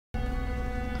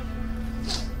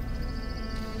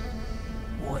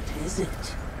is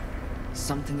it?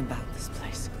 Something about this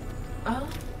place. Ah,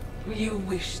 you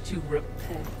wish to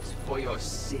repent for your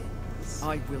sins.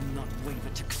 I will not waver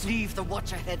to cleave the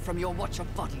Watcher head from your Watcher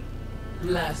body.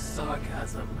 Less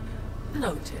sarcasm.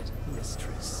 Noted,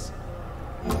 mistress.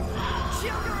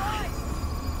 Shield your eyes!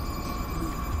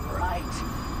 Right.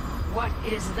 What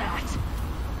is that?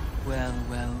 Well,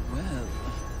 well, well.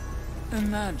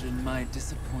 Imagine my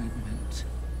disappointment.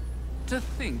 To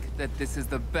think that this is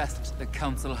the best the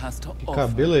council has to Que offer.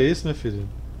 cabelo é esse, minha filha?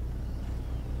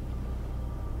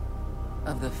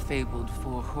 Of the fabled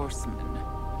four horsemen,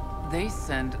 they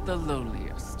send the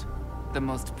lowliest, the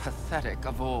most pathetic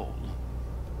of all.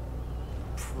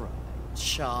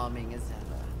 Charming as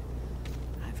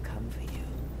ever. I've come for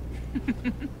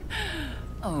you.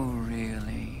 Oh,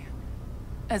 really?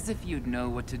 As if you'd know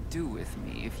what to do with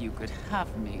me if you could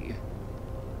have me.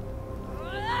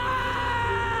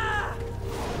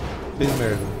 Fez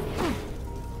merda.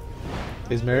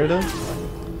 Fez merda?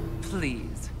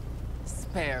 Please,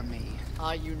 spare me.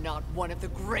 Are you not one of the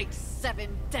great seven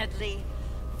deadly?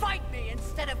 Fight me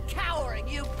instead of cowering,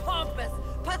 you pompous,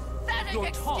 pathetic Your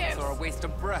excuse! taunts are a waste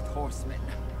of breath, horseman.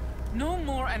 No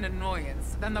more an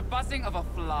annoyance than the buzzing of a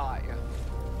fly.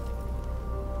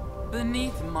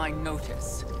 Beneath my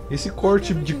notice. Esse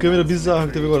corte de câmera bizarro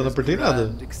que teve agora, não apertei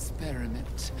nada.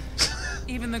 Experiment.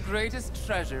 Even the greatest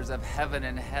treasures of heaven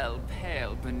and hell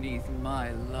pale beneath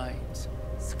my light.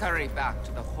 Scurry back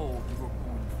to the hold you were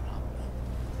born from.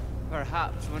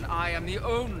 Perhaps when I am the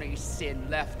only sin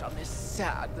left on this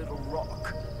sad little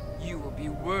rock, you will be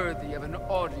worthy of an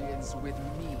audience with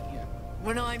me.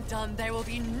 When I'm done, there will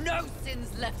be no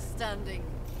sins left standing.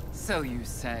 So you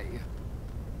say.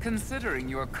 Considering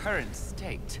your current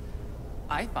state,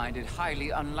 I find it highly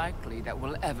unlikely that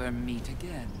we'll ever meet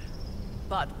again.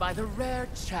 But by the rare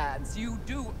chance you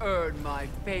do earn my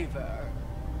favor,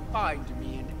 find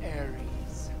me in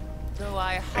Ares. Though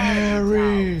I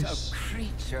highly doubt a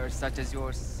creature such as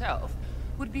yourself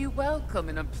would be welcome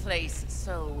in a place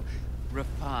so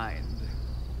refined.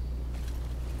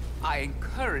 I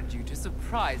encourage you to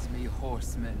surprise me,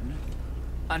 horseman.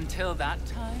 Until that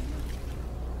time,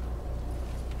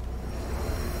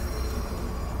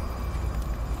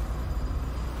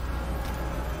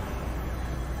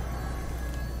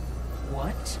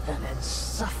 What an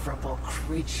insufferable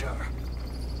creature.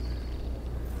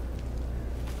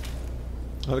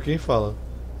 Olha quem fala.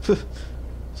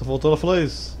 Só faltou ela falar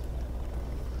isso.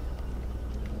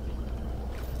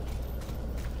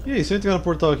 E aí, se eu entrar no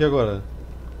portal aqui agora?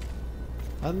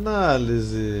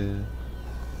 Análise.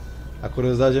 A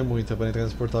curiosidade é muita para entrar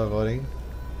nesse portal agora, hein?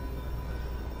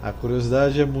 A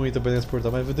curiosidade é muita para entrar nesse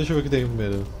portal, mas deixa eu ver o que tem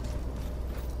primeiro.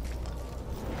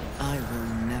 I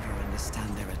will never understand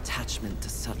their attachment to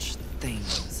such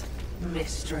things.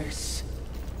 Mistress.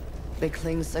 They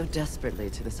cling so desperately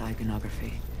to this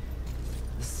iconography.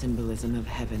 The symbolism of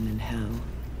heaven and hell.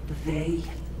 They?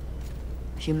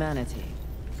 Humanity.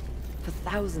 For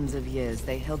thousands of years,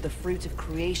 they held the fruit of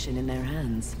creation in their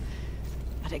hands,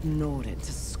 but ignored it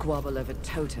to squabble over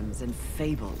totems and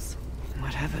fables.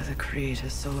 Whatever the Creator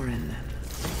saw in them.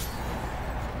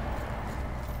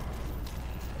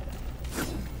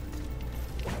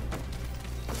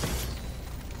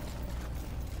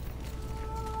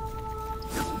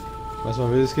 Mais uma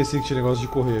vez eu esqueci que tinha negócio de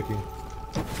correr aqui.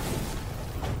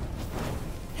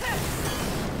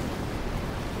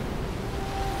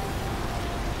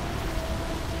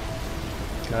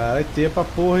 Caralho, teia pra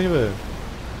porra, hein, velho.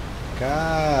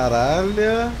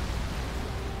 Caralho.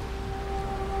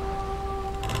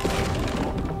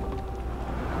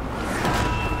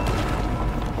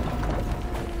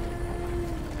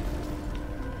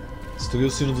 Destruiu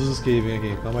o sino dos Skaven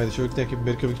aqui. Calma aí, deixa eu ver o que tem aqui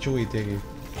primeiro, que eu vi que tinha um item aqui.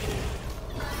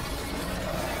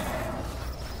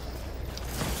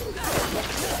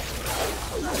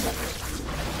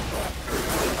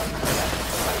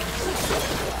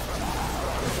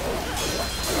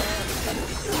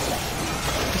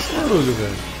 Barulho,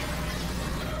 velho.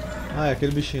 Ah, é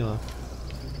aquele bichinho lá.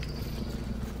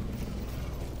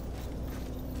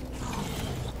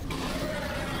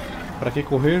 Pra que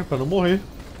correr? Pra não morrer.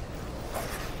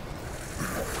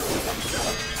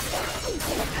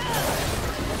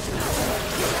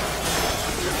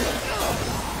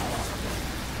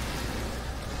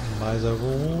 Mais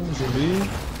algum zumbi.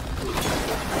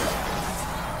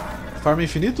 Farm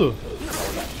infinito?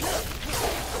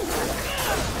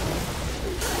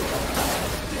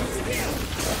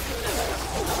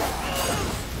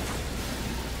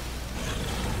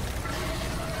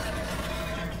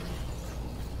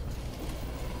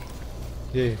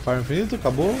 E aí, farm infinito?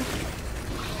 Acabou?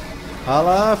 Ah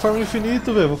lá, farm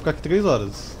infinito, velho. Vou ficar aqui 3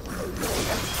 horas.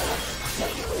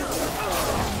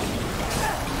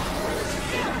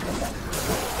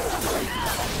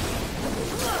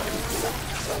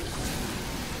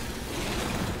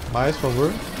 Mais, por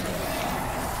favor.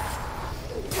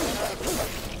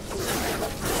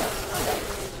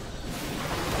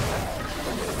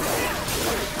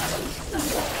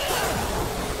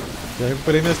 Já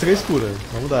recuperei minhas 3 curas.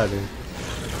 Vamos dar ali.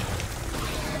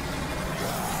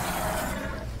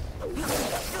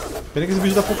 Pena que esse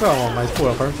bicho dá pouca alma, mas pô,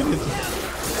 é a forma infinita.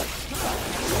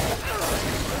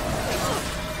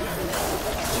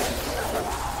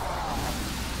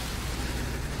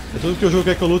 É tudo que o jogo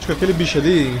quer que eu lute com aquele bicho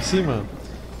ali em cima.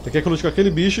 Ele quer que eu lute com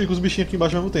aquele bicho e com os bichinhos aqui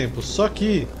embaixo ao mesmo tempo. Só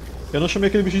que eu não chamei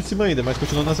aquele bicho de cima ainda, mas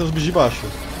continuam nascendo os bichos de baixo.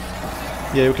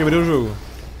 E aí eu quebrei o jogo.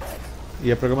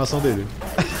 E a programação dele.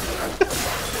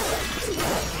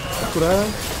 Vou curar.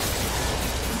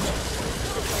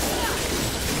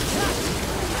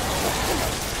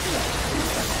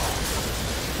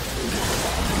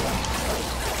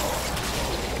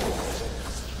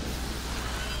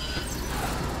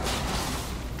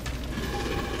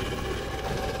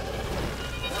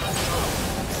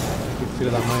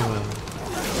 Filha da mãe, mano.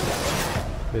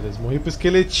 Beleza, morri pro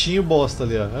esqueletinho bosta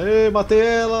ali, ó. Aê, matei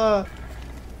ela!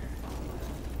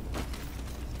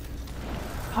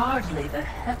 Hardly the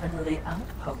heavenly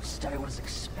outpost I was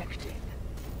expecting.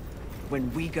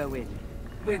 When we go in,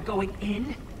 We're going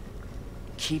in?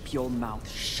 keep your mouth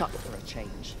shut for a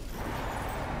change.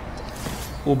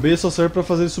 O B só serve pra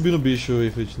fazer ele subir no bicho,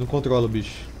 Ifrit. Não controla o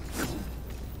bicho.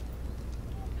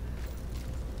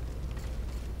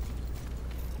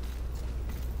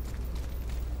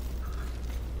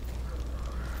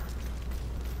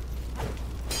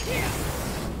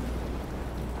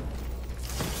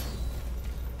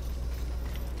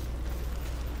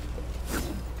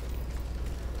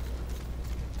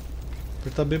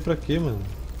 Apertar B pra quê, mano?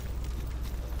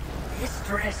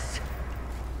 Mistress,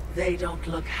 they don't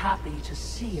look happy to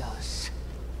see us.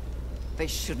 They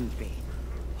shouldn't be.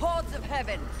 Hordes of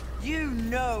heaven, you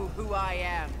know who I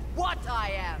am, what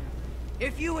I am.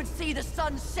 If you would see the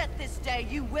sun set this day,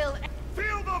 you will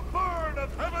Feel the burn of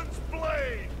heaven's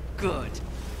blade! good.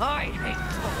 I hate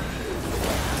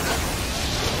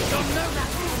You'll know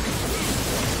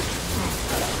that.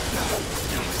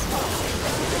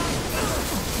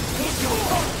 Is your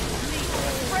heart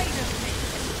afraid of me?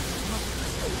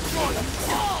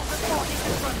 All before he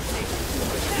confronts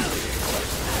me.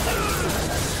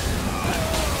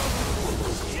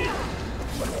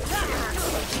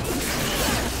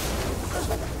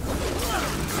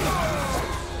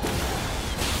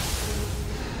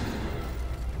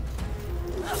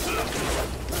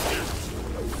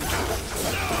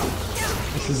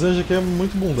 Esses anjos aqui é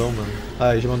muito bundão, mano.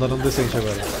 Ah, já mandaram um decente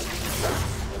agora.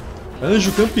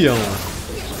 Anjo campeão.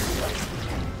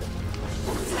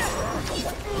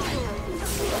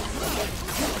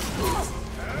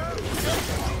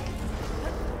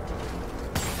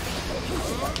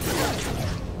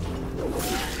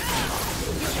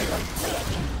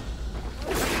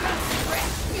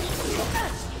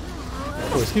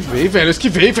 Pô, esquivei, velho,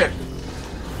 esquivei, velho.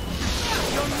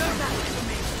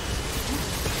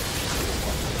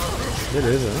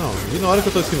 Beleza, não, ignora que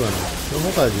eu tô esquivando. Fica à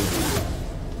vontade.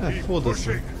 É,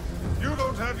 foda-se.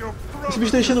 Esse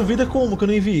bicho tá enchendo vida como que eu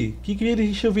nem vi? O que ele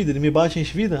encheu vida? Ele me bate e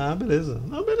enche vida? Ah, beleza.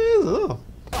 Ah, beleza, ó.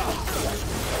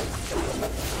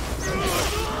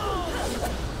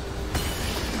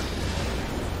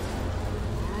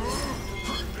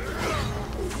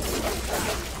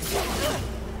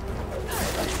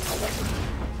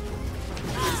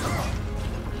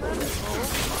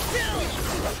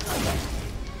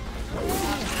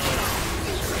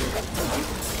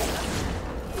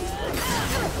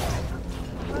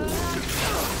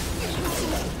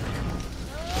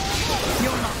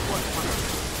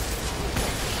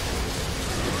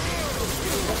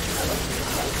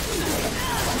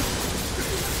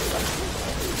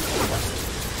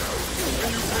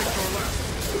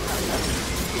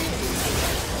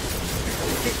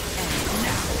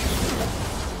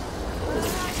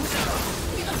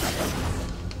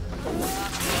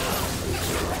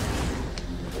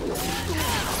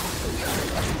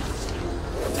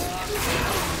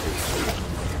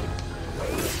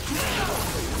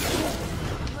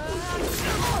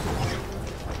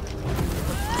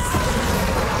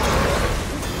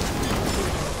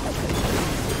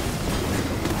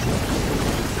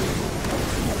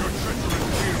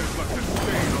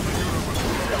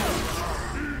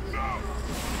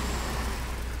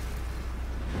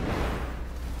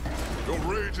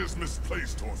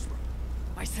 Misplaced, horseman.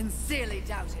 I sincerely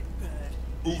doubt it, bird.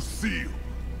 Lucille.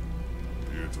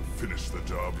 Here to finish the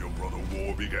job your brother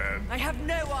War began. I have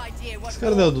no idea what Esse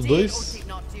cara não é do War did 2? or did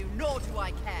not do, nor do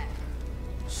I care.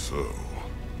 So,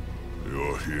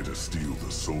 you're here to steal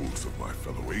the souls of my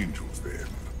fellow angels, then?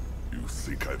 You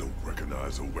think I don't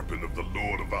recognize a weapon of the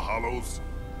Lord of the Hollows?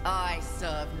 I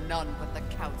serve none but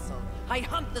the Council. I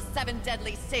hunt the 7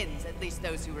 deadly sins, at least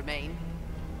those who remain.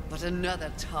 But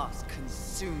another task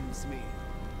consumes me.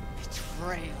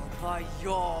 Betrayal by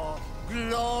your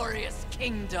glorious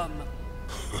kingdom.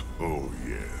 Oh,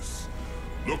 yes.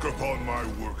 Look upon my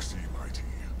works, ye mighty,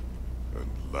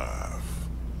 and laugh.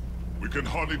 We can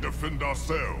hardly defend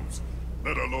ourselves,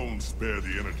 let alone spare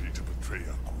the energy to betray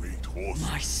a great horse.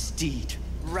 My steed,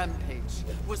 Rampage,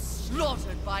 was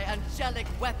slaughtered by angelic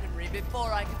weaponry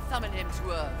before I could summon him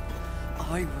to Earth.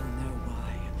 I will know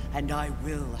why, and I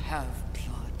will have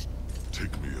blood.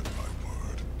 Take me at my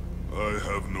word. I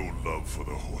have no love for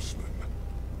the horsemen.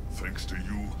 Thanks to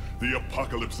you, the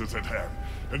apocalypse is at hand,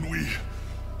 and we...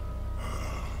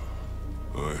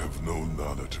 I have no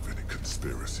knowledge of any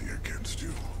conspiracy against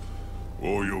you,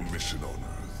 or your mission on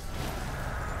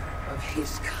Earth. Of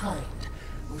his kind,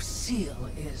 Lucille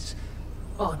is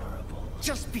honorable.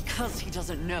 Just because he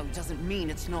doesn't know doesn't mean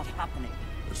it's not happening.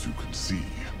 As you can see,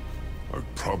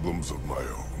 I've problems of my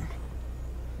own.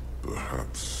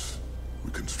 Perhaps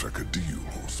we can strike a deal,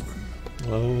 horseman.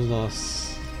 Vamos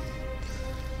nós.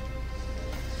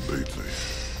 Lately,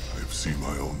 I have seen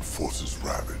my own forces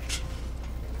ravaged,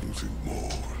 losing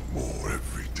more and more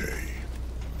every day.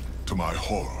 To my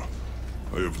horror,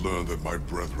 I have learned that my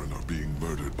brethren are being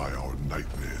murdered by our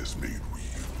nightmares made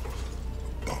real.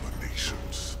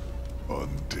 Abominations,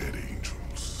 undead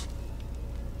angels.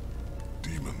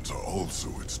 Demons are also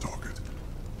its target,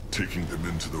 taking them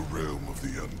into the realm of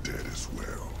the undead as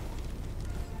well.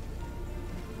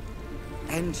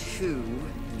 And who,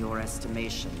 in your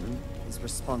estimation, is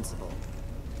responsible?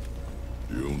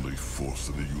 The only force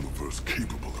in the universe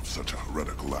capable of such a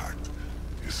heretical act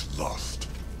is lust.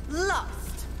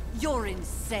 Lust? You're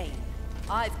insane.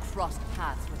 I've crossed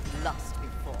paths with lust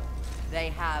before. They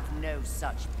have no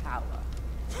such power.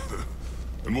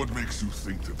 And what makes you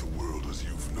think that the world as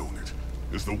you've known it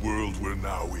is the world we're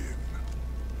now in?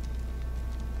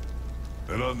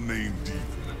 An unnamed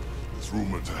demon is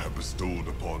rumored to have bestowed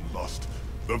upon lust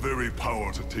the very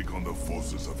power to take on the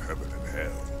forces of heaven and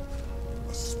hell.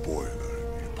 A spoiler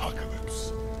in the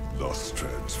apocalypse. Lust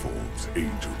transforms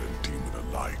angel and demon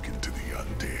alike into the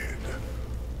undead.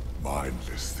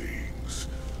 Mindless things,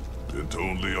 bent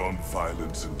only on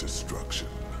violence and destruction.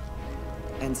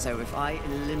 And so if I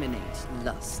eliminate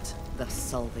lust, thus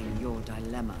solving your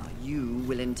dilemma, you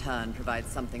will in turn provide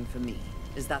something for me.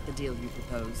 Is that the deal you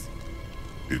propose?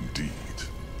 Indeed,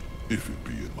 if it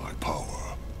be in my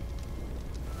power.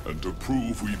 And to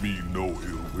prove we mean no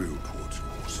ill will towards you,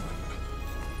 horsemen.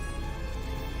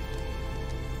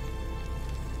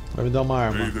 Vai me dar uma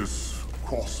arma. May this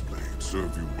crossblade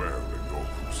serve you well in your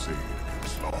crusade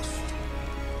against lust.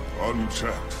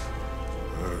 Unchecked,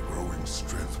 her growing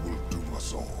strength will doom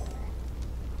us all.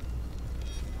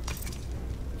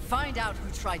 Find out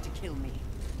who tried to kill me.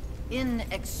 In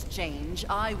exchange,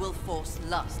 I will force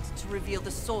lust to reveal the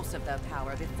source of their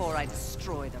power before I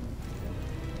destroy them.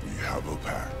 We have a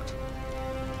pact.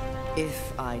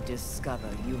 If I discover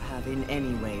you have in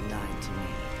any way lied to me,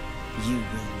 you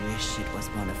will wish it was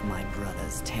one of my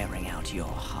brothers tearing out your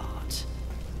heart.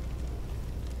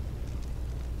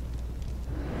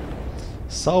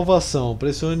 Salvação.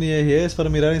 Pressione RS para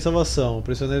mirar em salvação.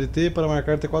 Pressione LT para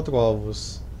marcar T4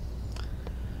 alvos.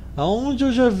 Aonde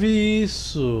eu já vi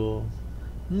isso?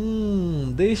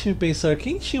 Deixe-me pensar.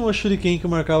 Quem tinha uma shuriken que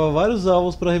marcava vários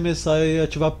alvos para arremessar e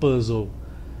ativar puzzle?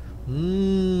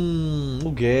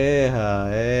 O Guerra.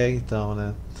 É, então,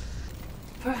 né?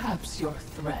 Perhaps your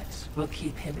threat will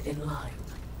keep him in line.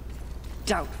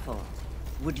 Doubtful.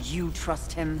 Would you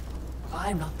trust him?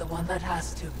 I'm not the one that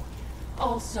has to.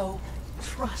 Also,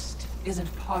 trust isn't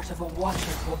part of a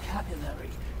Watcher vocabulary.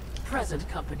 Present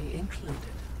company included,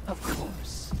 of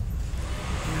course.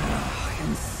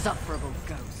 Insufferable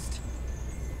ghost.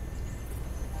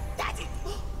 That's it.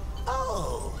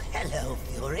 Oh, hello,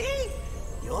 Fury.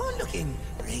 You're looking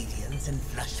radiant and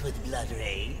flushed with blood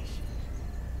rage.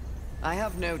 I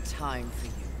have no time for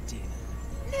you, dear.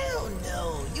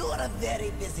 No, you're a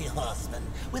very busy horseman,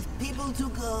 with people to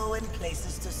go and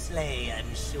places to slay,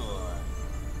 I'm sure.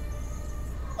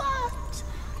 But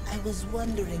I was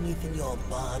wondering if in your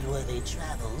bard-worthy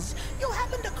travels, you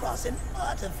happened across an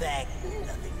artifact,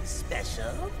 nothing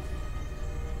special.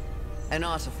 An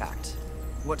artifact?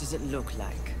 What does it look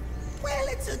like? Well,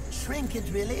 it's a trinket,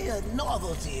 really, a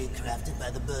novelty crafted by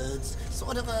the birds.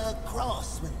 Sort of a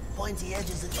cross with pointy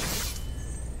edges and...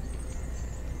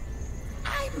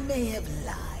 I may have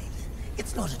lied.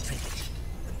 It's not a trinket.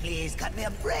 But please cut me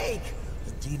a break.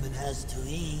 The demon has to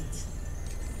eat.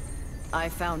 I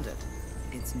found it.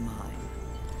 It's mine.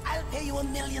 I'll pay you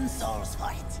 1,000,000 souls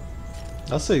for it.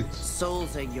 Aceito.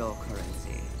 Souls are your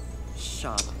currency.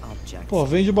 Sharp objects. Pô,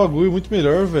 vende o bagulho muito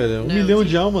melhor, velho. 1.000.000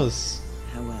 de almas.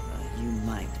 However, you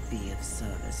might be of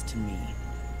service to me.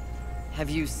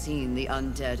 Have you seen the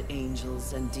undead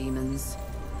angels and demons?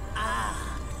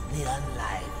 Ah, the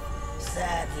unlife.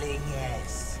 Sadly,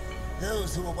 yes.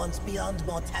 Those who were once beyond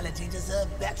mortality deserve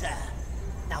better.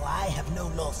 Now, I have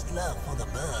no lost love for the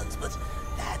birds, but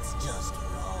that's just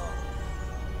wrong.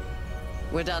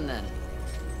 We're done then.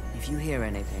 If you hear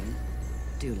anything,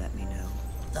 do let me know.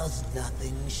 Does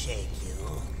nothing shake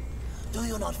you? Do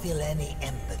you not feel any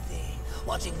empathy,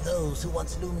 watching those who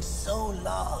once loomed so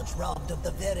large robbed of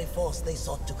the very force they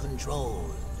sought to control?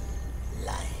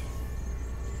 Life.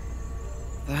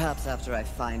 Perhaps after I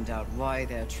find out why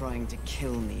they're trying to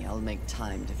kill me, I'll make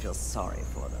time to feel sorry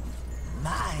for them.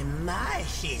 My,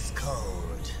 she's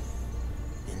cold.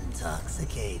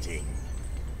 Intoxicating.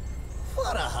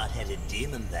 For a hot-headed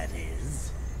demon, that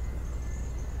is.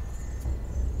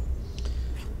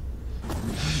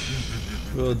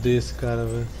 Eu odeio esse cara,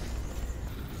 velho.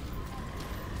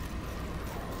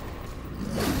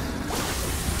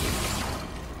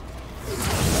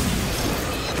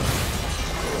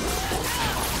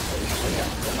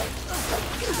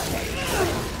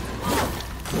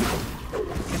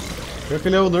 Pior que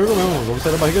ele é o Nurgle mesmo, vamos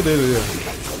sair da barriga dele ali,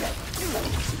 ó.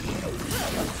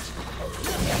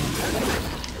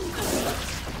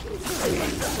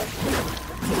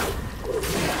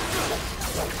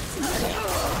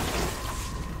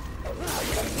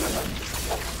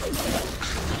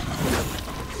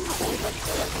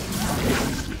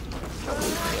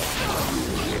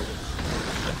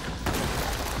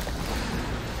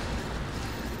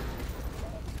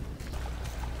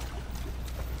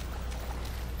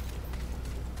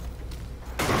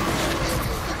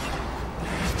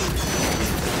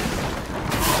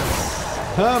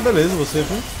 Ah, beleza, você,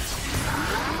 viu?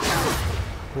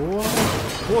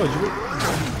 Pô,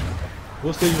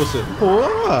 gostei de você. Pô,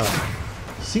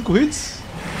 5 hits?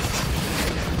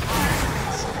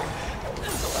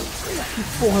 Que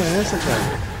porra é essa,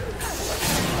 cara?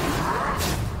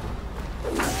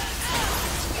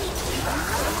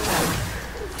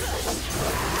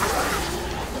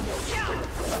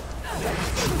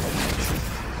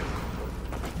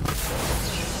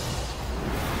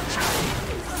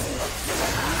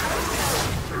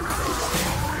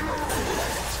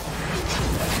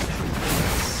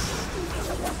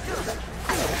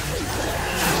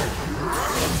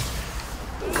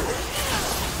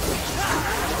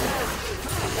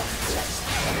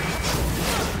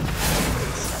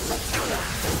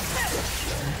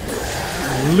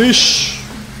 Lixo!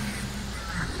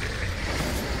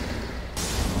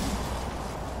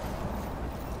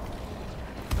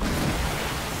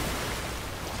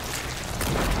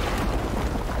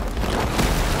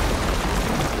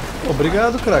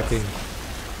 Obrigado, Kraken.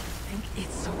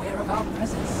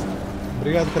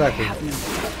 Obrigado, Kraken.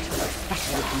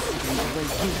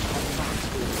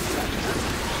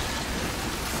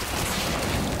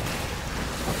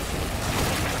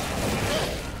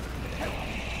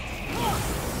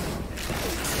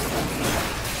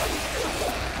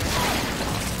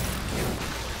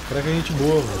 Será que é gente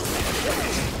boa, velho?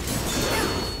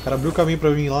 O cara abriu o caminho pra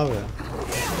mim lá, velho.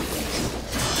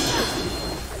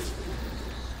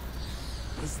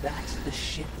 Is that the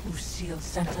ship Lucille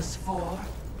sent us for?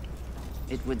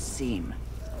 It would seem.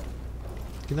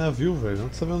 Que navio, velho?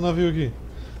 Onde você tá vendo o navio aqui?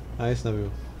 Ah, esse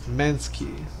navio.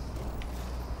 Mansky.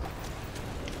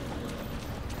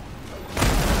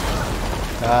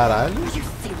 Caralho.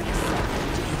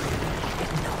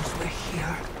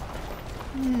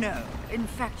 No. In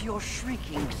fact, your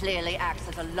shrieking clearly acts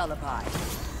as a lullaby.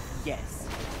 Yes.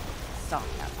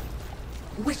 Sarcasm.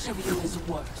 Which of you is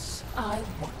worse? I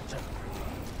wonder.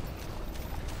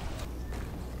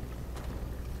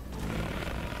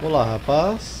 Olá,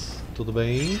 rapaz. Tudo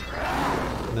bem?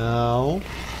 Não.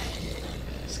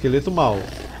 Esqueleto mau.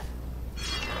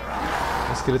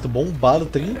 Esqueleto bombado,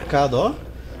 trincado, ó.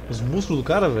 Os músculos do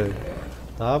cara, velho.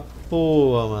 Tá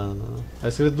porra, mano. É o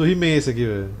esqueleto do He-Man esse aqui,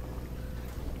 velho.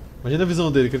 Imagina a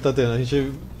visão dele que ele tá tendo. A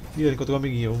gente encontra um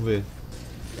amiguinho, vamos ver.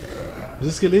 Os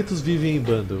esqueletos vivem em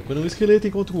bando. Quando um esqueleto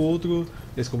encontra o outro,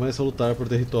 eles começam a lutar por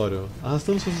território,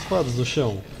 arrastando suas espadas no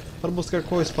chão, para mostrar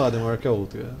qual espada é maior que a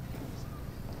outra.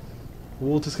 O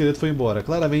outro esqueleto foi embora.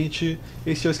 Claramente,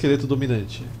 este é o esqueleto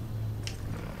dominante.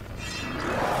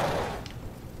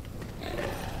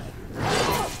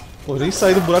 Pô, nem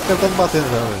saí do buraco que o cara tá me batendo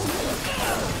já, velho.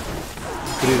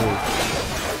 Incrível.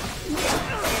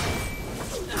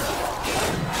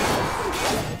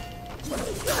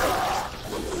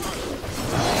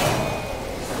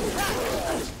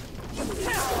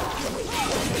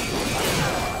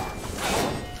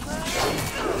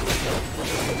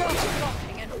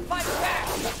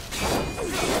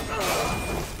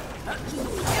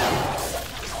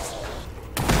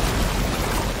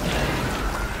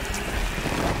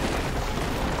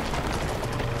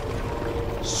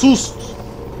 Susto!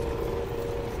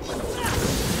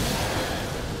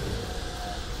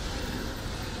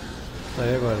 Tá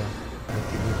aí agora.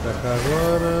 Aqui, vem pra cá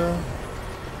agora.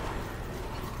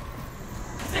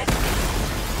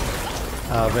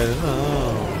 Ah, velho,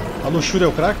 não. A luxúria é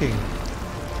o Kraken?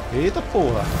 Eita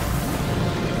porra!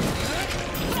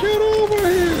 Get over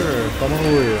here! Toma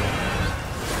no olho.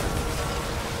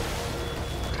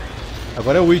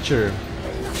 Agora é o Witcher.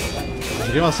 Eu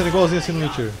joguei uma cena igualzinha assim no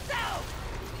Witcher.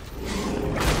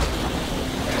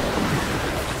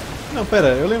 Não, pera,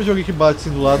 eu lembro de alguém que bate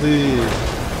assim do lado e...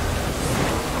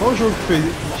 Qual o jogo que fez...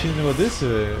 tinha um negócio desse,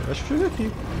 velho? Acho que eu joguei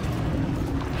aqui.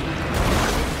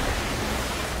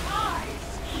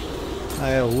 Ah,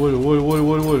 é, o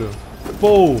olho.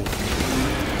 Pô!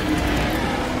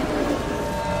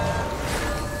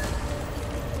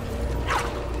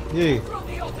 E aí?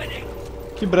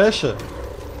 Que brecha!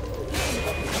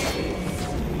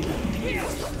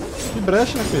 Que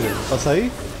brecha, né, filho? Pra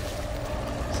sair?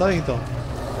 Sai então.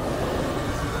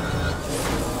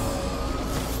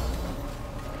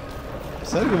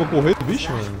 Sério que eu vou correr do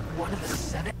bicho, mano?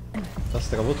 Nossa,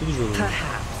 travou tudo o jogo.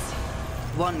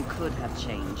 One could have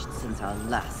changed since our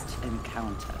last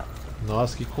encounter.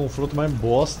 Nossa, que confronto mais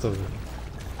bosta, velho.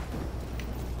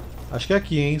 Acho que é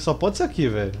aqui, hein? Só pode ser aqui,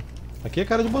 velho. Aqui é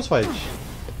cara de boss fight.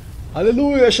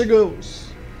 Aleluia, chegamos!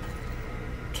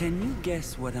 Can you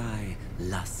guess what I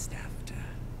lust after?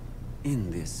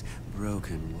 In this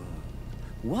broken world,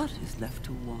 what is left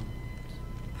to want?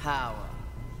 Power.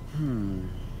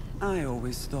 I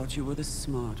always thought you were the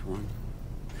smart one.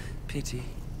 Pity.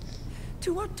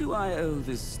 To what do I owe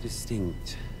this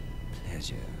distinct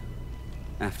pleasure?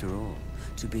 After all,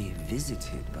 to be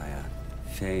visited by a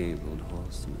fabled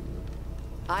horseman.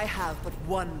 I have but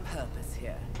one purpose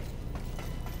here.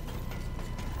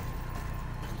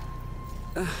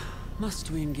 Must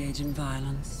we engage in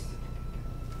violence?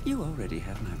 You already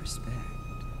have my respect.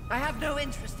 I have no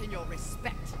interest in your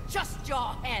respect, just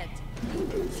your head.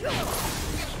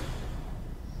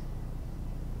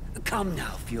 Come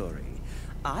now, Fury.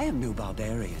 I am no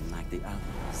barbarian like the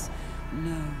others.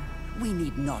 No, we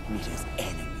need not meet as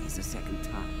enemies a second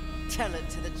time. Tell it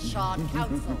to the Charred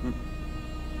Council.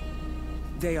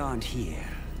 They aren't here.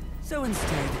 So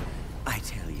instead, I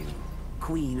tell you,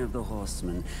 Queen of the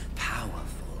Horsemen,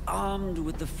 powerful, armed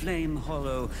with the flame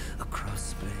hollow, a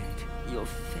crossblade, your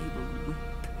fabled whip.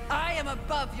 I am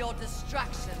above your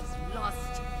distractions,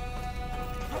 lust.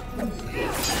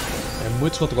 É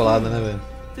muito descontrolada, né, velho?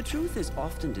 The truth is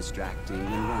often distracting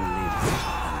when one lives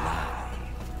a lie.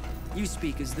 You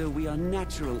speak as though we are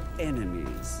natural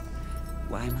enemies.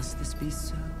 Why must this be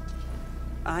so?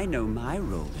 I know my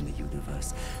role in the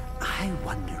universe. I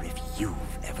wonder if you've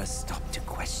ever stopped to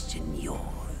question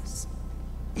yours.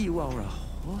 You are a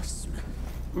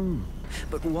horseman.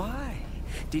 But why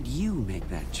did you make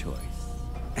that choice?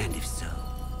 And if so,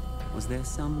 was there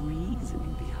some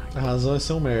reasoning behind it? A razão é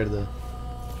ser um merda.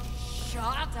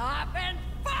 Shut up and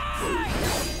fight!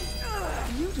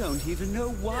 You don't even know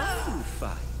why you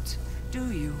fight,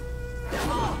 do you?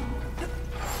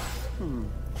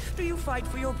 Do you fight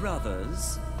for your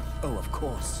brothers? Oh, of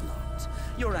course not.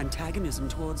 Your antagonism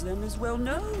towards them is well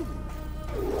known.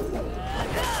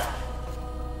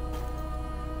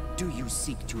 Do you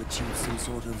seek to achieve some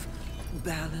sort of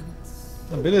balance?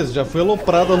 Ah, beleza, já fui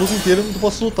aloprado a luta inteira e não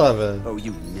posso lutar, velho. Oh,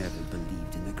 you never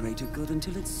believed in the greater good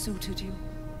until it suited you.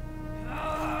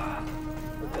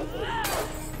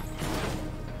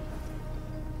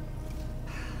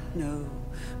 No,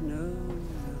 no, no.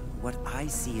 What I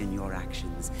see in your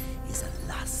actions is a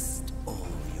lust all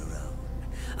your own.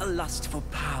 A lust for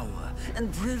power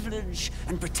and privilege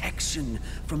and protection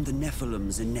from the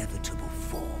Nephilim's inevitable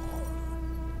fall.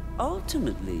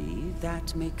 Ultimately,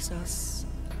 that makes us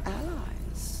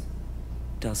allies,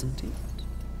 doesn't it?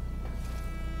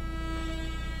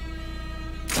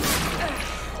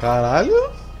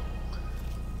 Caralho!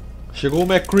 Chegou o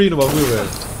McCree no bagulho, velho.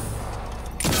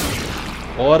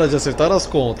 Hora de acertar as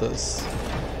contas.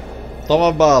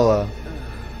 Toma bala.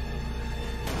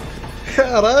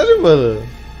 Caralho, mano.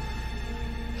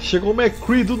 Chegou o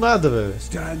McCree do nada, velho.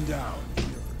 Stand down.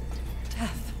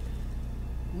 Death.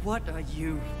 What are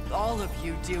you, all of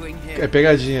you, doing É here?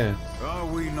 pegadinha. Are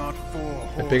we not four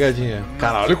É pegadinha.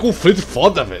 Caralho, olha o conflito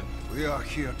foda, velho. We are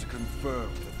here to confirm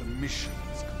that the mission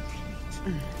is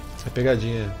complete. É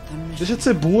pegadinha. Deixa de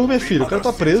ser burro, meu filho. O cara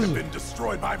tá preso. Have been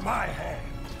destroyed by my hand.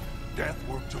 Death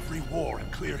worked to free War and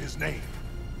clear his name.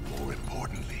 More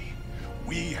importantly,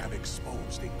 we have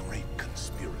exposed a great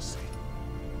conspiracy.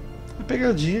 É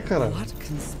pegadinha, cara. What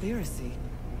conspiracy?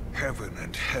 Heaven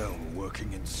and hell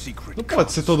working in secret. Não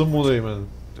pode ser todo mundo aí, mano.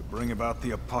 To bring about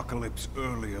the apocalypse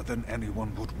earlier than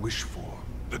anyone would wish for.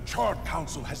 The Charred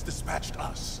Council has dispatched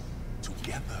us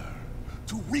together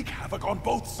to wreak havoc on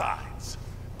both sides.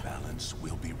 Balance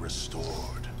will be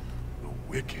restored. The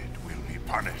wicked will be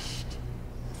punished.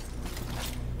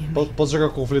 Posso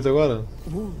jogar conflito agora?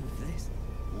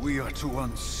 We are to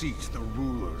unseat the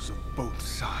rulers of both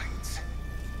sides.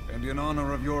 And in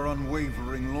honor of your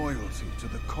unwavering loyalty to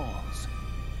the cause,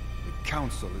 the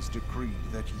Council has decreed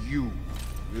that you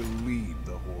will lead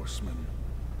the Horsemen.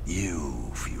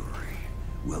 You, Fury,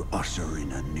 will usher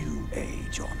in a new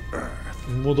age on Earth.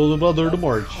 Mudou o dublador do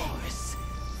Morte.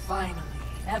 Finally,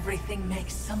 everything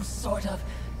makes some sort of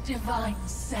divine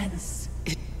sense.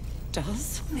 It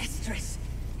does? Mistress,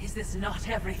 is this not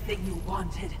everything you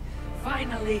wanted?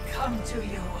 Finally come to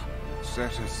you.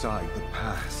 Set aside the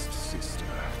past, sister.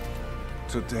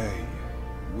 Today,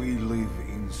 we live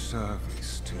in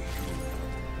service to you.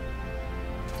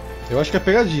 Eu acho que é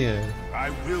pegadinha.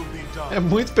 I will be done. É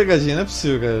muito pegadinha, não é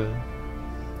possível, cara.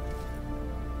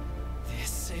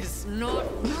 This is not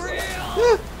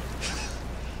real.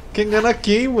 Quem engana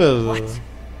quem, mano?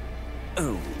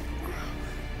 Oh,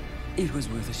 it was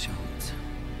worth a shot.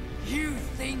 You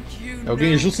think you É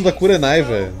alguém justo da Kurenai,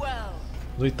 velho.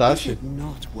 No Is Itachi. it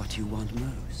not what you want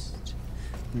most?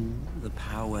 The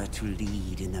power to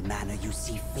lead in the manner you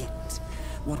see fit.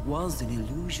 What was an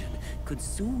illusion could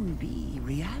soon be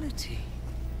reality.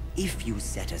 If you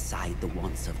set aside the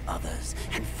wants of others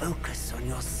and focus on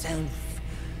yourself.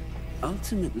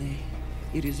 Ultimately,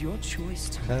 it is your choice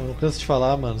to... Cara, não canso de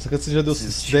falar, mano. Essa cutscene já deu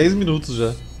 10 minutos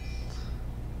já.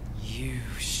 You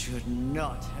should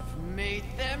not have made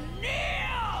them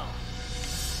kneel.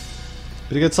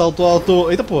 Briga de salto alto.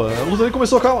 Eita, pô, a luta nem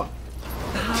começou, calma.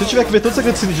 Se eu tiver que ver toda essa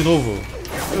cutscene de novo,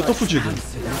 eu tô fudido.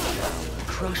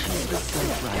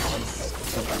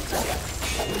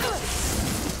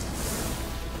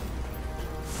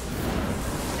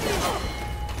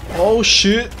 Oh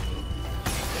shit.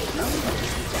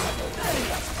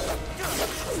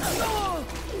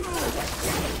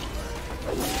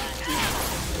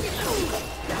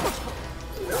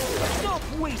 Stop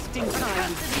wasting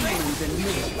time with demons and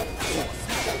me.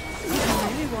 If you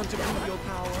really want to prove your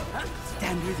power,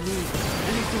 stand with me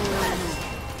and ignore me.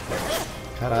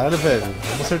 Caralho, velho.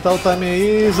 Vamos acertar o time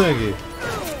aí, Zhang.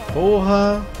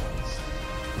 Porra.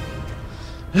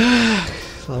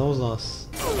 Lá vamos nós.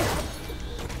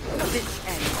 This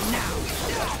ends now.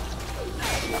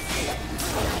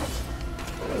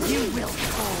 You will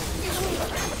fall.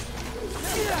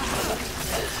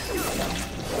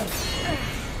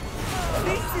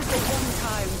 This is a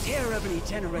one-time terribly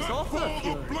generous offer,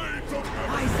 Fury.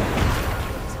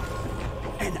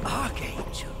 An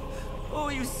archangel. Oh,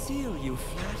 you seal, you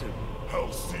flatter.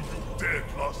 I'll see you dead,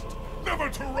 Lust, never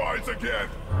to rise again.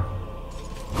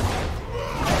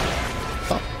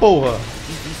 Tá porra.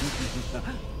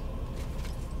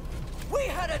 We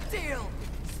had a deal.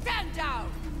 Stand down.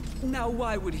 Now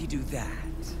why would he do that?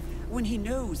 When he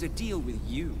knows a deal with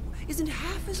you isn't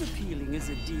half as appealing as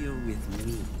a deal with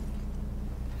me.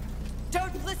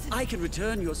 Don't listen. I can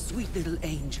return your sweet little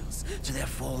angels to their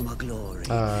former glory.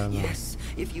 Ah, não. Yes,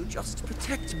 if you just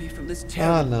protect me from this Ah,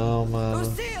 terror. não, mano.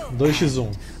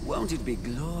 2x1. Won't it be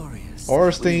glorious?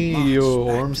 Ornstein e o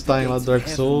Ornstein lá do Dark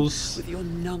Souls,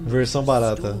 versão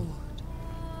barata.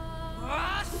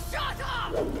 Shut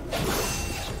up.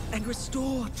 And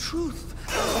restore truth,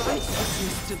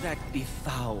 righteousness to that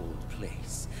befouled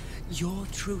place. Your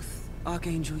truth,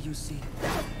 Archangel, you see.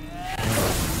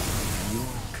 Your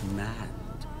command.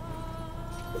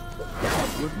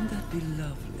 Wouldn't that be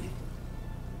lovely?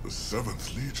 The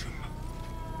 7th Legion.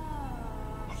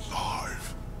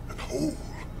 Alive and whole.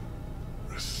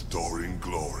 Restoring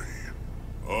glory.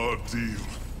 Our deal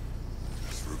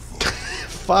is revoked.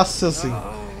 Fácil assim.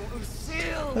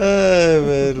 Ai,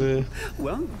 velho.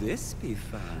 Won't this be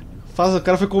fun? Fácil, o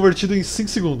cara foi convertido em 5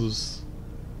 segundos.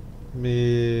 Meu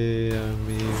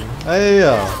amigo. Aí,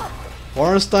 ó.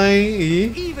 Ornstein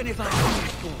e...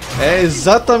 É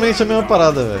exatamente a mesma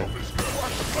parada, velho.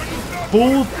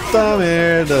 Puta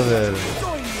merda, velho.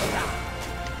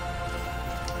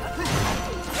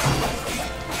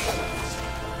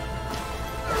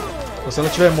 Se ela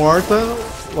estiver morta,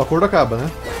 o acordo acaba,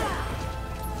 né?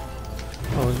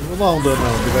 Não, vamos dar um dano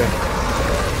não, velho.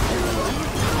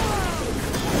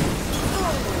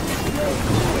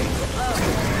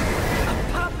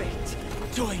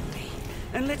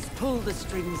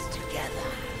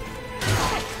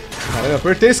 Caralho, eu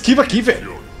apertei a esquiva aqui,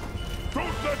 velho.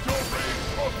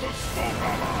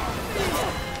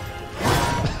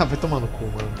 Vai tomar no cu,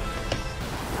 mano.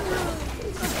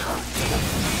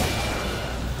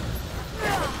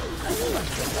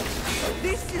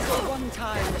 This is a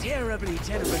one-time, terribly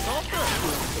generous offer.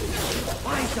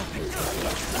 Wise up and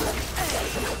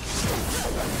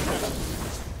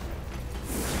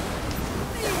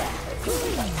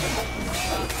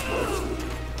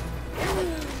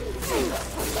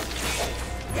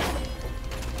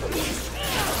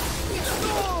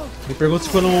Me pergunto se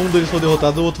quando um deles for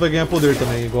derrotado, o outro vai ganhar poder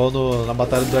também, igual na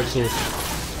batalha do Dark Souls.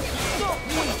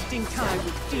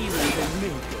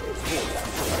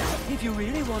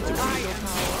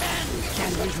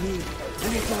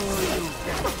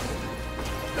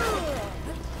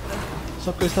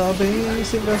 Só que eu estava bem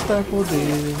sem gastar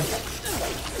poder.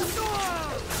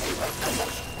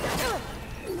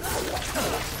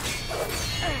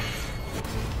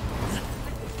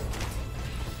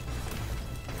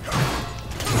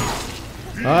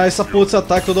 Ah, essa porra desse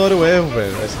ataque toda hora eu erro,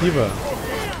 velho. Esquiva.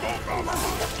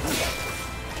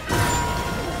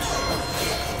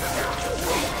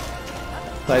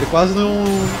 Tá, ele quase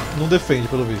não defende,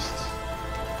 pelo visto.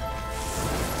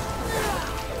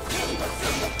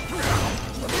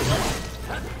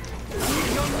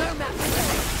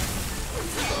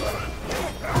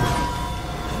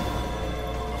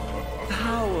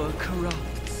 Power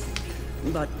corrupts,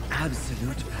 but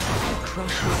absolute power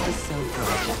crushes the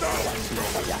self-righteous.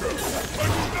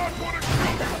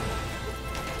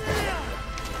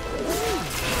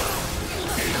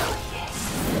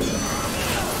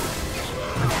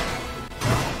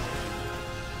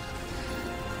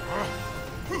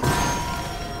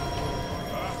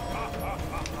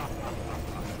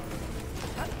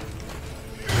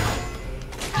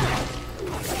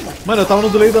 Mano, eu tava no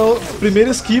delay da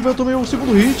primeira esquiva e eu tomei o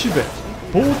segundo hit, velho.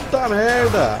 Puta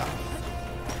merda!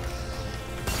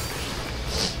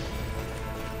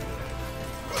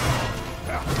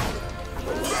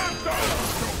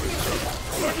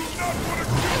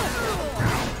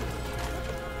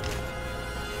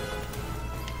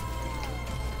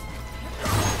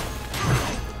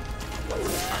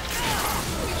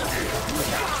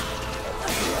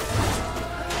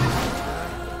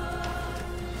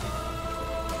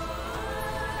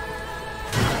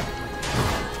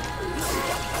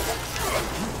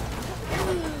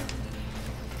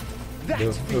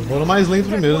 Eu vou no mais lento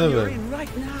primeiro, né, velho?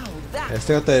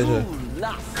 Essa é a estratégia.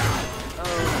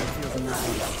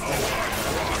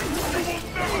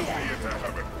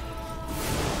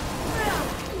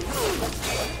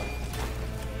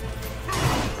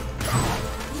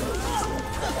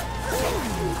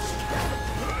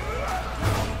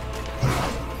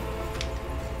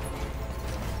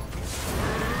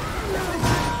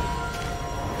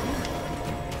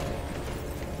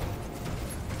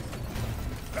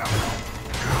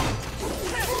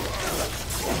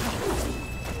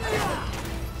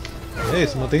 É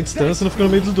isso, mantém distância e não fica no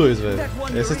meio dos dois, velho.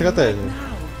 Essa é a estratégia.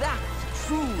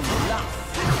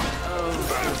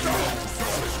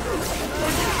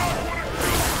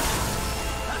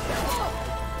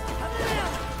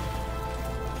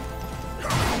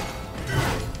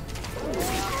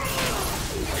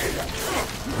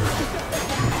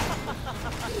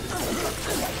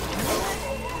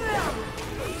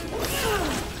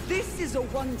 This is a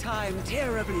one-time,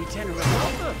 terribly generous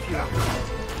offer, Fury.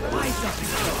 Wise up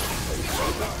and go.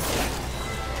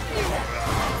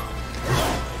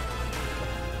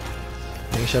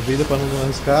 Enche a vida pra não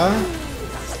arriscar.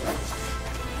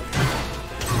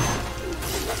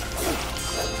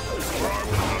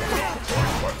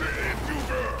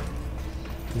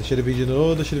 Deixa ele vir de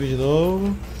novo, deixa ele vir de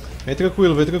novo. Vem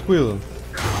tranquilo, vem tranquilo.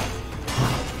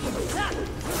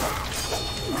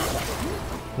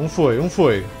 Um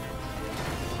foi.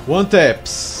 One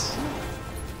taps.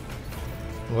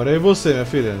 Agora é você, minha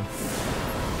filha.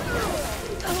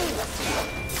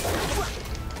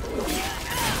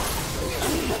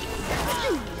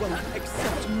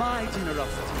 My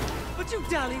generosity, but you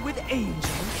dally with angels.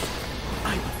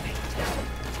 I'm afraid.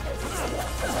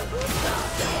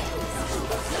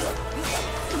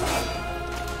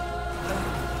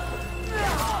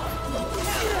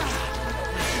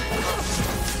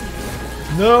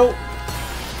 Não!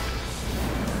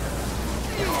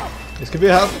 Escrevi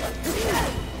errado.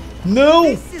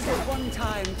 Não!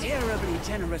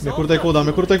 Minha cura tá em cooldown,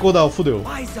 minha cura tá em cooldown, fudeu.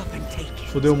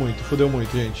 Fudeu muito,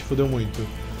 gente. Fudeu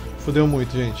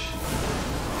muito, gente.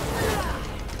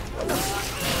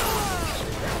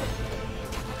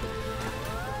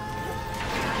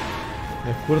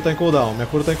 Minha cura tá em cooldown,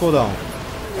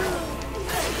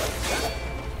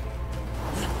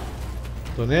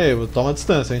 Tô nem aí, toma a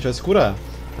distância, a gente vai se curar.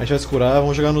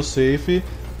 Vamos jogar no safe.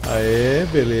 Aê,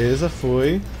 beleza,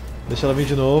 foi. Deixa ela vir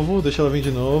de novo,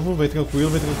 vem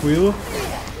tranquilo.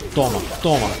 Toma,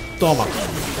 toma, toma,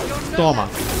 toma,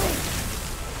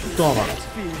 toma.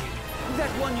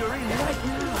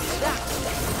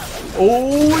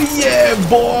 Oh yeah,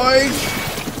 boy!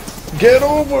 Get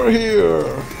over here!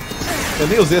 Eu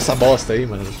nem usei essa bosta aí,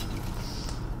 mano.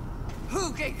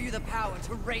 Who gave you the power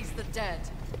to raise the dead?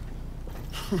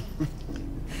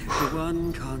 The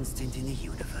one constant in the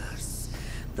universe.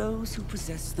 Those who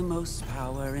possess the most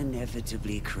power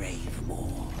inevitably crave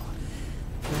more.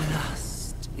 The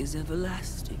lust is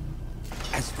everlasting.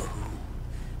 As for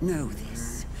who, know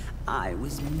this. I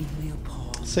was merely a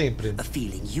pawn. Sempre. A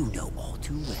feeling you know all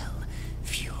too well.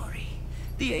 Fury.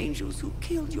 The angels who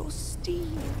killed your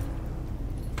steed.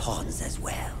 Pawns as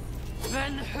well.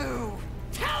 Then who?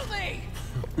 Tell me!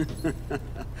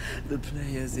 The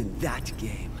players in that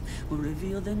game will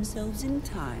reveal themselves in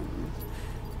time.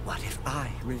 What if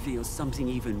I reveal something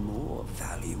even more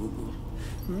valuable?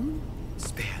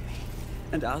 Spare me,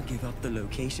 and I'll give up the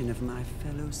location of my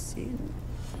fellow sin.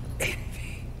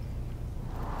 Envy.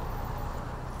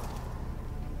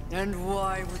 And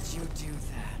why would you do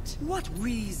that? What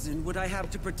reason would I have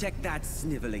to protect that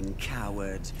sniveling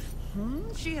coward?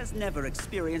 She has never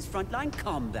experienced frontline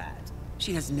combat.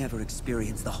 She has never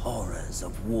experienced the horrors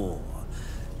of war.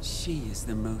 She is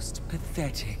the most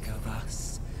pathetic of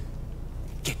us.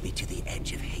 Get me to the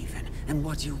edge of Haven, and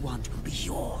what you want will be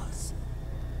yours.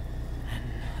 An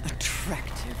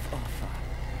attractive offer.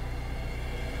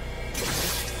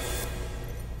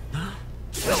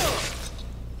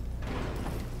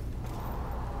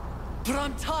 But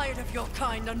I'm tired of your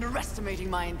kind underestimating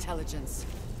my intelligence.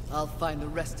 I'll find the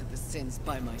rest of the sins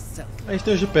by myself. A gente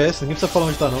tem o GPS, ninguém precisa falar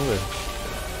onde tá não, velho.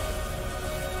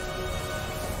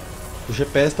 O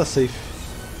GPS tá safe.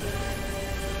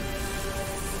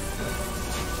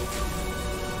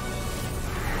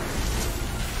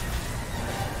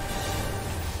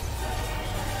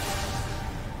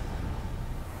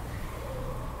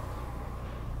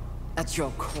 At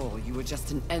your core, you were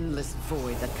just an endless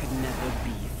void that could never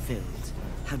be filled.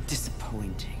 How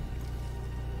disappointing.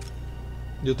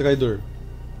 E o traidor?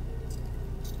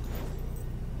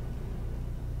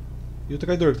 E o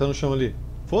traidor que tá no chão ali?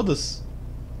 Foda-se.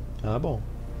 Ah, bom.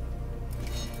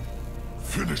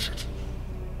 Finish it.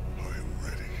 I am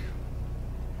ready.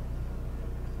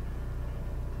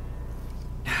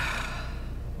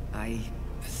 I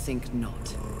think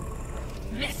not.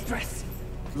 Mistress!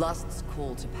 Lust's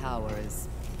call to power is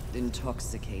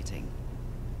intoxicating.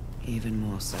 Even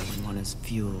more so when one is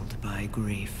fueled by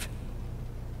grief.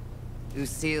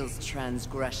 Lucille's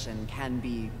transgression can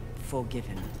be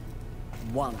forgiven.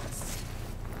 Once.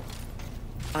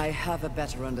 I have a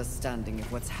better understanding of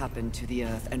what's happened to the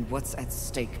Earth and what's at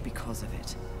stake because of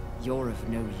it. You're of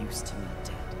no use to me,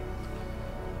 Dad.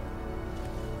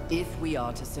 If we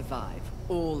are to survive,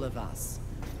 all of us,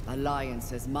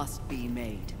 alliances must be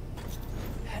made.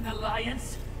 An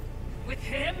alliance? With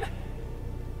him?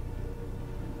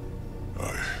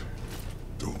 I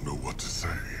don't know what to say.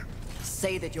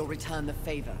 Say that you'll return the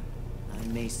favor. I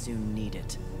may soon need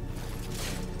it.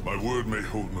 My word may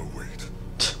hold no weight.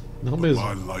 Não But mesmo.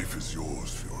 my life is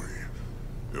yours, Fury.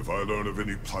 If I learn of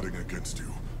any plotting against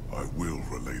you, I will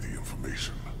relay the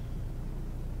information.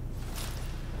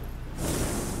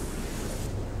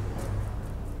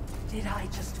 Did I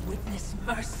just witness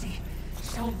mercy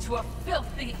shown to a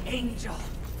filthy angel?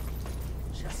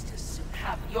 Just as soon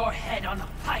have your head on a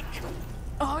pike.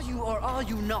 Are you or are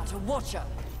you not a Watcher?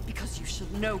 Because you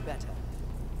should know better.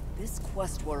 This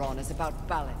quest we're on is about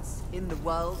balance, in the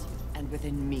world and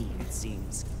within me, it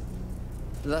seems.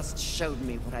 Lust showed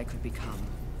me what I could become.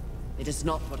 It is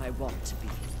not what I want to be.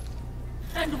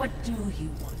 And what do you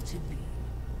want to be?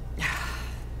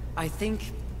 I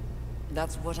think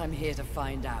that's what I'm here to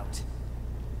find out.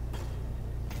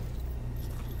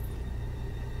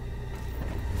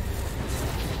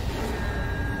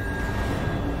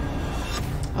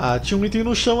 Ah, tinha um item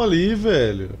no chão ali,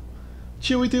 velho.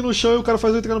 Tinha um item no chão e o cara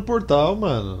faz eu entrar no portal,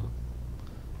 mano.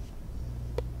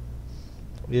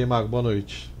 E aí, Mago, boa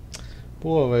noite.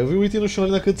 Pô, velho, eu vi um item no chão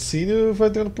ali na cutscene e vai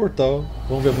entrar no portal.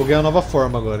 Vamos ver, eu vou ganhar uma nova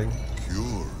forma agora, hein.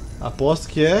 Aposto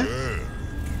que é...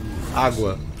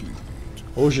 água.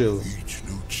 Ou gelo. Each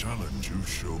new challenge you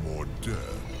show more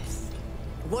depth.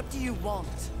 What do you want?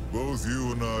 Both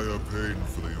you and I are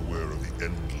painfully aware of the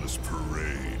endless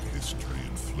parade history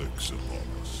inflicts upon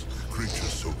us.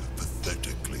 Creatures so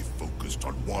pathetically focused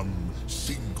on one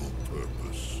single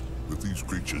purpose. But these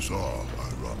creatures are,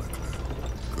 ironically,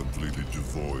 completely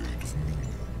devoid of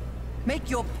meaning. Make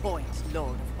your point,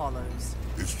 Lord of Hollows.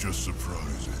 It's just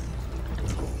surprising.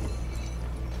 No.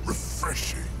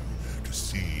 Refreshing to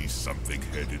see something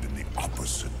headed in the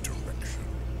opposite direction.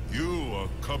 You are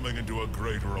coming into a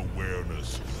greater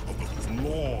awareness of the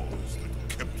flaws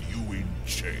that kept you in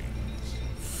chains.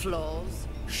 Flaws?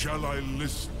 Shall I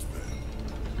list them?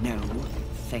 No,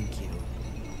 thank you.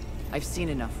 I've seen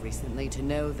enough recently to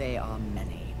know they are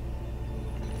many.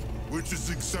 Which is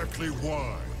exactly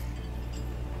why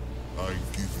I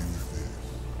give you this.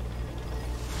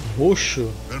 Roxo.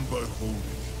 And by holding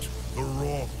it, the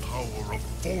raw power of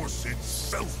force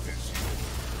itself is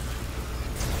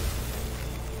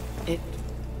It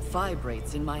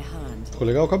vibrates in my hand. Ficou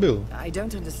legal o cabelo. I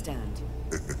don't understand.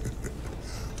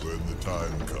 When the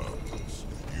time comes,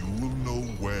 you will know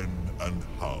when and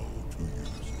how to use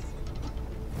it.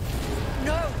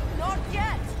 No, not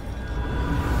yet!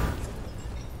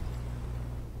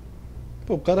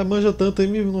 Pô, o cara manja tanto aí,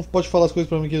 não pode falar as coisas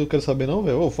pra mim que eu quero saber não,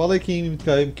 velho. Ô, fala aí quem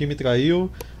me traiu,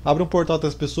 abre um portal até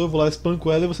as pessoas, eu vou lá,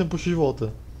 espanco ela e você me puxa de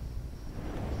volta.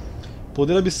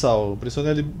 Poder abissal. Pressione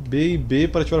LB e B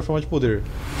para ativar a forma de poder.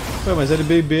 Ué, mas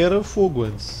LB e B era fogo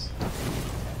antes.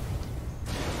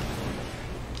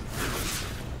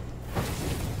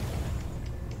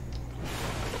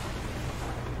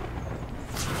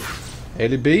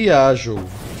 LB e ágil.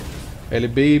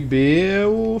 LB e B é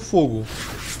o fogo.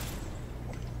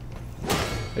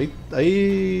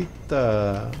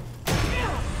 Eita.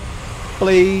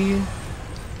 Play.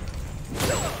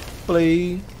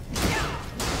 Play.